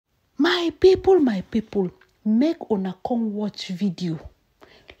my people, make una come watch video,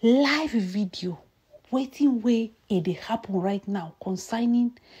 live video, waiting way it dey happen right now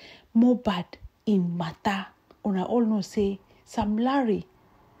concerning mohbad in matter. Una all know say Sam Larry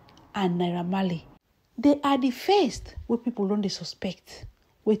and Naira Marley, they are the first where people don't suspect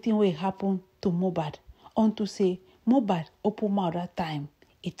waiting way happen to mohbad. Unto say mohbad open mouth that time,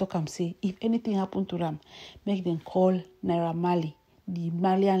 he talk am say if anything happen to them, make them call Naira Marley, the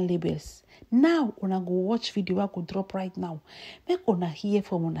Malian labels. Now una go watch video I go drop right now. Make una hear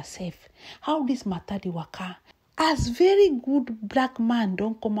from una self how this matter dey waka. As very good black man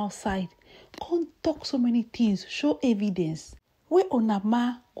don't come outside, come talk so many things, show evidence. Where una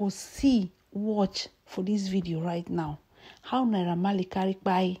ma go see, watch for this video right now. How Naira Marley carry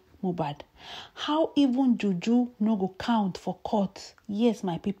by mohbad. How even juju no go count for court. Yes,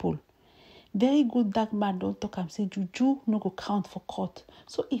 my people. Very good dark man don't talk and say juju no go count for court.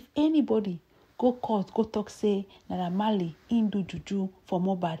 So if anybody go court, go talk say Naira Marley in do juju for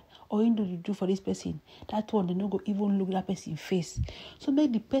mohbad or in do juju for this person, that one they no go even look that person face. So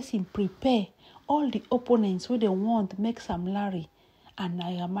make the person prepare all the opponents where they want make Sam Larry and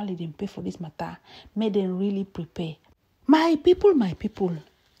Naira Marley them pay for this matter. Make them really prepare. My people,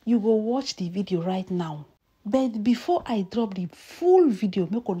 you go watch the video right now. But before I drop the full video,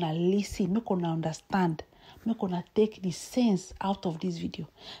 make una listen, make una understand, make una take the sense out of this video.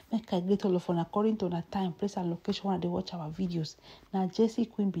 Make I get all of on according to the time, place and location when they watch our videos. Now Jessie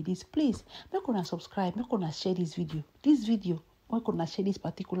Queen be this. Please make una subscribe, make una share this video. This video, make una share this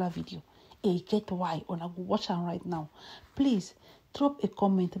particular video. Hey, get why una go watch am right now. Please drop a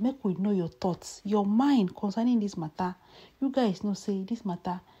comment, make we know your thoughts, your mind concerning this matter. You guys know say this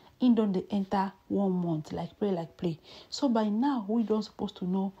matter in don dey enter 1 month like play. So by now we don't supposed to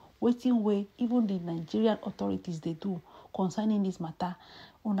know waiting way even the Nigerian authorities they do concerning this matter.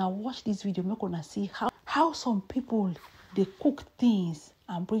 Una watch this video, make una see how some people they cook things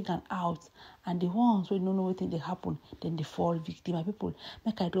and bring them out, and the ones who don't know what they happen, then they fall victim. My people,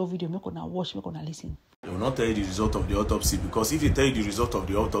 make I draw video, make una watch, make una listen. They will not tell you the result of the autopsy, because if they tell you the result of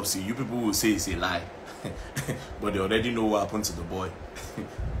the autopsy, you people will say it's a lie. But they already know what happened to the boy.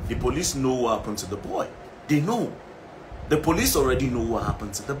 The police know what happened to the boy. They know. The police already know what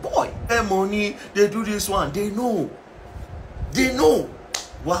happened to the boy. Their money, they do this one. They know. They know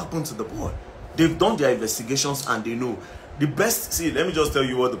what happened to the boy. They've done their investigations and they know. The best, see, let me just tell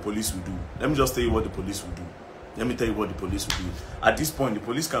you what the police will do. Let me just tell you what the police will do. Let me tell you what the police will do. At this point, the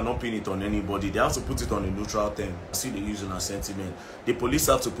police cannot pin it on anybody. They have to put it on a neutral term. See, they use on a sentiment. The police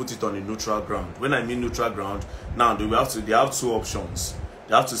have to put it on a neutral ground. When I mean neutral ground, now they have two options.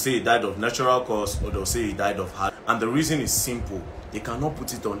 They have to say he died of natural cause, or they'll say he died of heart. And the reason is simple. They cannot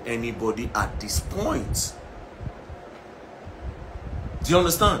put it on anybody at this point. Do you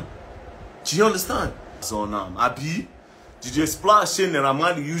understand? Do you understand? So now, Abi, did you splash say Naira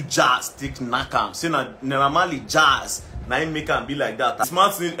Marley use jazz take nakam? Say Naira Marley jazz, now him make him be like that.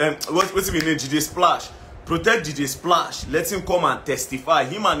 Smart thing, what's his name? DJ Splash. Protect DJ Splash. Let him come and testify.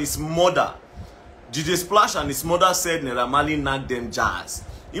 Him and his mother. DJ Splash and his mother said Naira Marley knocked them jazz.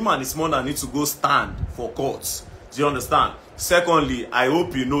 Him and his mother need to go stand for court. Do you understand? Secondly, I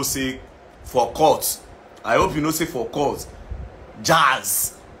hope you know say for court. I hope you know say for court.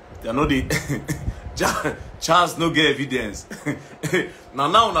 Jazz. They know the Charles no get evidence.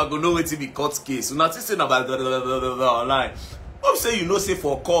 now una go know wetin be court case. Una think say na about online. Hope say you know say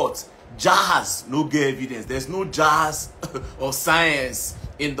for court, jazz no get evidence. There's no jazz or science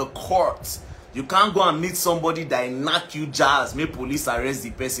in the court. You can't go and meet somebody that knock you jazz, make police arrest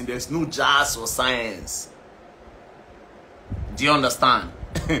the person. There's no jazz or science. Do you understand?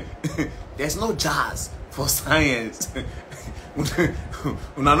 There's no jazz for science.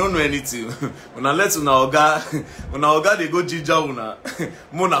 Una don't know anything. Una let una oga they go ginger una.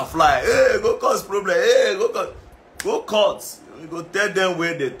 Mona fly. Hey, go cause problem. Hey, go court. You go tell them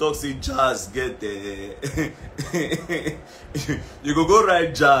where they talk say jazz get there. You go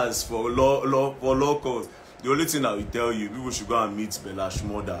write jazz for law court. The only thing I will tell you, people should go and meet Belash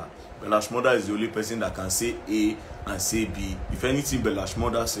Mother. Belash Mother is the only person that can say A and say B. If anything Belash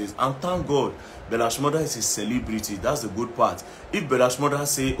Mother says, and thank God, Belash Mother is a celebrity. That's the good part. If Belash Mother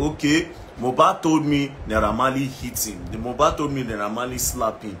say, okay, mohbad told me Naira Marley hit him. The mohbad told me Naira Marley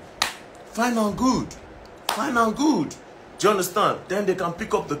slapped him. Fine and good. Fine and good. Do you understand? Then they can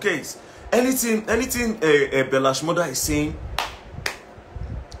pick up the case. Anything Belash Mother is saying,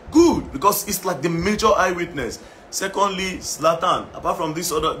 good, because it's like the major eyewitness. Secondly, Zlatan, apart from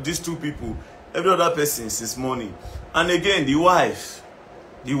these two people, every other person since morning. And again, the wife.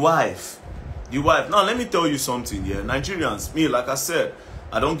 Now, let me tell you something here. Nigerians, me, like I said,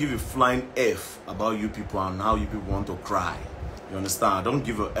 I don't give a flying F about you people and how you people want to cry. You understand? I don't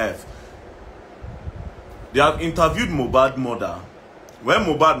give a F. They have interviewed Mohbad mother. When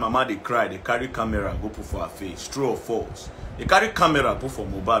Mohbad mama they cry, they carry camera go put for her face. True or false? They carry camera put for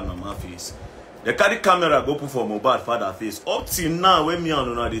Mohbad mama face. They carry camera go put for Mohbad father face. Up till now, when me and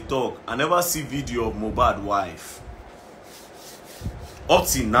Una they talk, I never see video of Mohbad wife. Up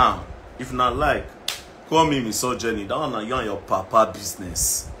till now, if not like, call me misogyny. That one you and your papa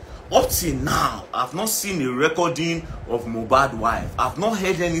business. Up till now, I've not seen a recording of Mohbad wife. I've not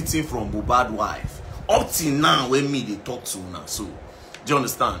heard anything from Mohbad wife. Up till now, when me they talk to Una, so do you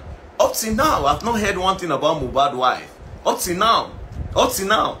understand? Up till now, I've not heard one thing about Mohbad wife. Up till now,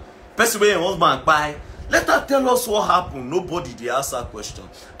 person wey your husband buy, let her tell us what happened. Nobody they ask her question.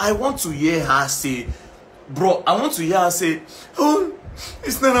 I want to hear her say, bro. I want to hear her say, oh,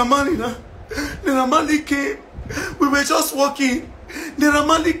 it's Naira Marley now. Naira Marley came. We were just walking. Naira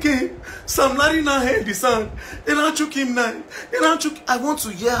Marley came. Sam Larry now heard the sound. Then I took him now. I want to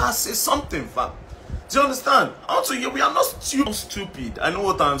hear her say something, fam. Do you understand? I want to hear. We are not stupid. I know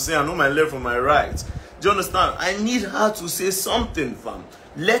what I'm saying. I know my left from my right. Do you understand? I need her to say something, fam.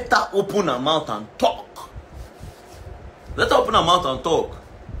 Let her open her mouth and talk. Let her open her mouth and talk.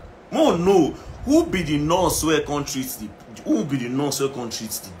 No. Who be the nurse where treats the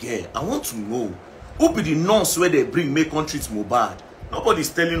girl? I want to know. Who be the nurse where they bring make treat Mohbad? Nobody's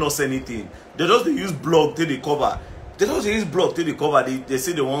telling us anything. They just use blog till they cover. They They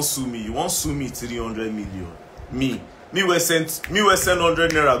say they won't sue me. You won't sue me 300 million. Me will send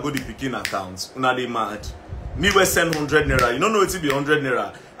 100 naira go the Peking account. Una they mad. Me will send 100 naira. You don't know it will be 100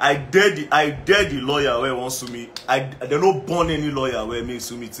 naira. I dare the lawyer where won't sue me. They no born any lawyer where me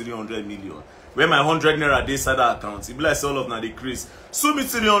sue me 300 million. Where my 100 naira they side account. It be like all of now they cries. Sue me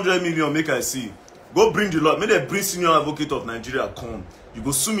 300 million. Make I see. Go bring the law. Make they bring senior advocate of Nigeria come. You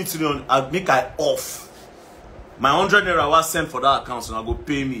go sue me 300. I make I off. My 100 naira was sent for that account, so I go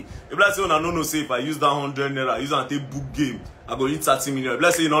pay me. If I say, I don't know, say if I use that 100 naira, use it and take book game, I go hit 30 million. If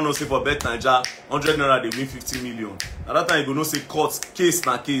I say, you don't know, say for bet Naija, 100 naira, they win 50 million. At that time, you go know, say court, case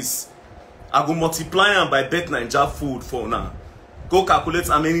na case. I go multiply them by bet Naija food for now. Go calculate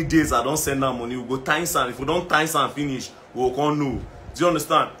how many days I don't send that money. We go times and if we don't times and finish, we will come know. Do you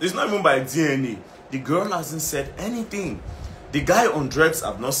understand? It's not even by DNA. The girl hasn't said anything. The guy on drugs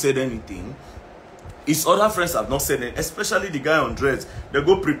have not said anything. His other friends have not said it, especially the guy on dreads. They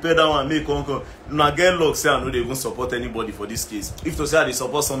go prepare that one, make come. Now get luck, say I know they even support anybody for this case. If to say they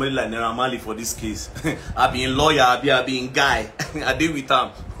support somebody like Naira Marley for this case, I be in lawyer, I be in guy, I deal with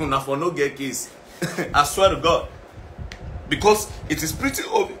them. Now for no get case, I swear to God, because it is pretty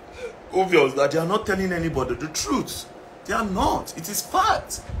obvious that they are not telling anybody the truth. They are not. It is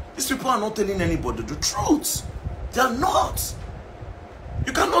fact. These people are not telling anybody the truth. They are not.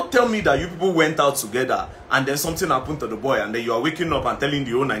 You cannot tell me that you people went out together and then something happened to the boy and then you are waking up and telling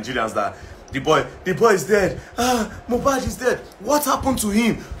the whole Nigerians that the boy is dead. Mohbad is dead. What happened to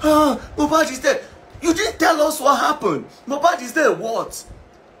him? Mohbad is dead. You didn't tell us what happened. Mohbad is dead. What?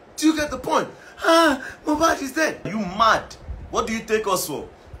 Do you get the point? Mohbad is dead. Are you mad? What do you take us for?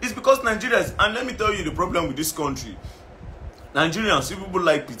 It's because Nigerians, and let me tell you the problem with this country. Nigerians, you people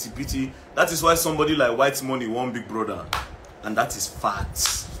like pity. That is why somebody like White Money won Big Brother. And that is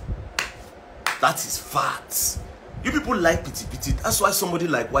facts. That is facts. You people like pity. That's why somebody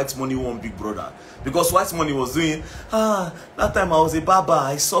like White Money won Big Brother. Because White Money was doing, that time I was a barber,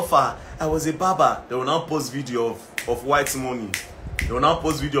 I suffer. I was a barber. They will now post video of White Money. They will now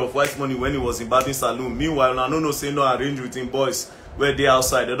post video of White Money when he was in barbing saloon. Meanwhile, I no say no arrange with him boys where they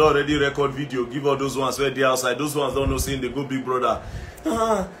outside. They don't already record video. Give all those ones where they outside. Those ones don't know saying they go Big Brother.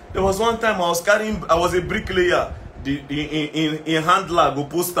 There was one time I was a bricklayer. In handler go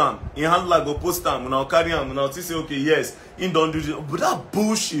post them. When I'll carry them, when I'll say, okay, yes, in don't do this. But that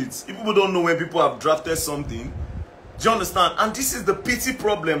bullshit. People don't know when people have drafted something. Do you understand? And this is the pity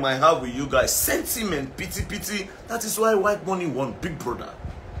problem I have with you guys. Sentiment, pity. That is why White Money won Big Brother.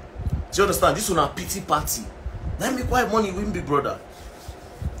 Do you understand? This one a pity party. Now make White Money win Big Brother.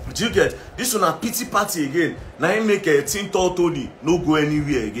 Do you get? This one a pity party again. Now he make a Tin Tall Tony no go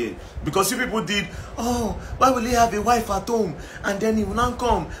anywhere again. Because you people did, why will he have a wife at home? And then he will not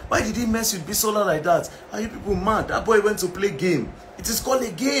come. Why did he mess with Bisola like that? Are you people mad? That boy went to play game. It is called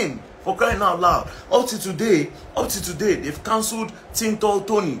a game. For crying out loud. Up to today, they've cancelled Tin Tall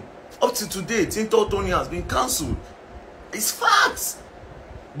Tony. Up to today, Tin Tall Tony has been cancelled. It's facts.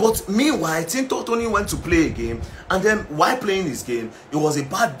 But meanwhile, Tin Tall Tony went to play a game, and then while playing this game, he was a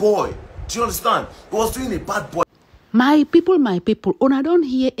bad boy. Do you understand? He was doing a bad boy. My people, when I don't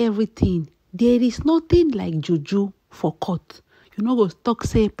hear everything, there is nothing like juju for court. You no go talk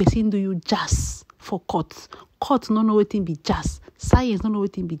say person do you jazz for court. Court no know wetin be jazz. Science no know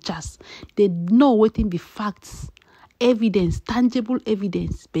wetin be jazz. They know wetin be facts. Evidence, tangible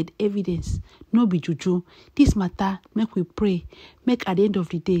evidence, but evidence no be juju. This matter, make we pray, make at the end of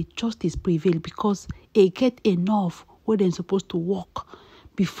the day justice prevail, because it get enough where they're supposed to walk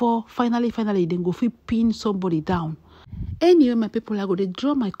before finally then go fit pin somebody down. Anyway, my people, I go to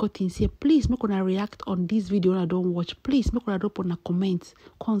draw my curtains here. Please make una react on this video I don't watch. Please make una drop on a comment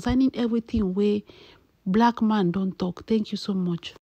concerning everything where black man don't talk. Thank you so much.